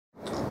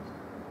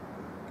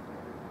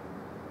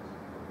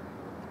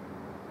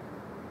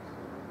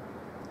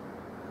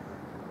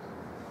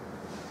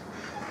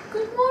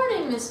Good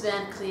morning, Miss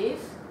Van Cleef.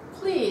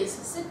 Please,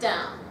 sit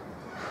down.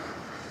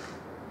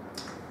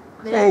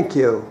 Thank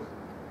you.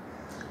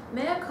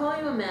 May I call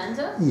you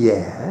Amanda?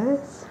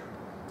 Yes?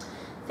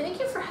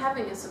 Thank you for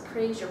having us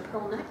appraise your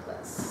pearl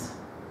necklace.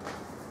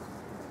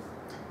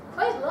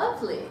 Quite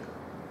lovely,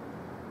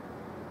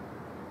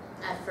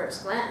 at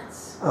first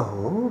glance.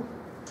 Oh?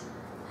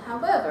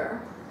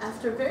 However,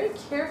 after very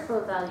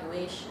careful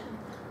evaluation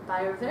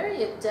by our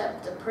very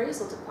adept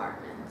appraisal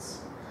department,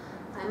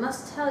 I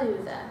must tell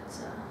you that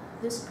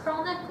this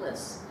pearl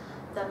necklace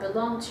that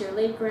belonged to your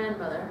late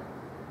grandmother,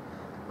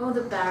 oh,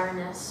 the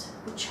Baroness,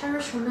 we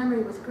cherish her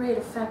memory with great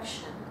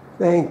affection.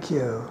 Thank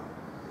you.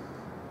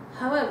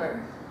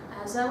 However,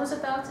 as I was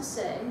about to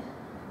say,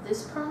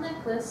 this pearl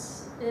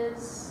necklace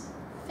is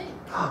fake.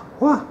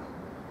 What?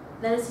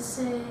 That is to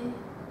say,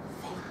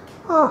 fake.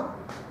 Oh.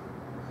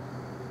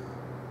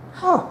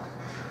 Oh.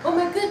 Oh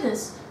my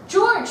goodness!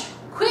 George!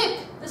 Quick!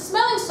 The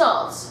smelling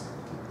salts!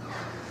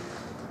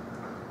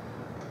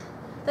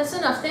 That's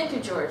enough. Thank you,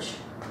 George.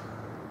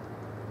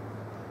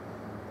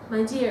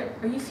 My dear,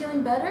 are you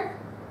feeling better?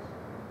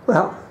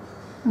 Well.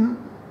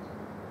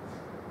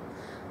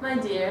 My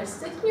dear,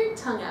 sticking your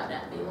tongue out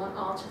at me won't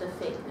alter the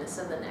fakeness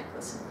of the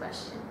necklace in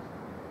question.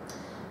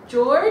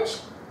 George,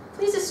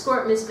 please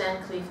escort Miss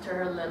Van Cleef to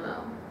her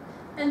limo.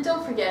 And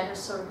don't forget her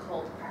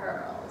so-called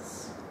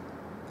pearls.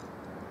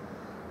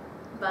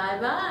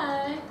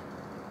 Bye-bye.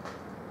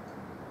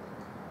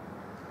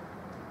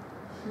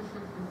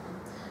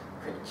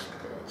 British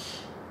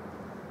bitch.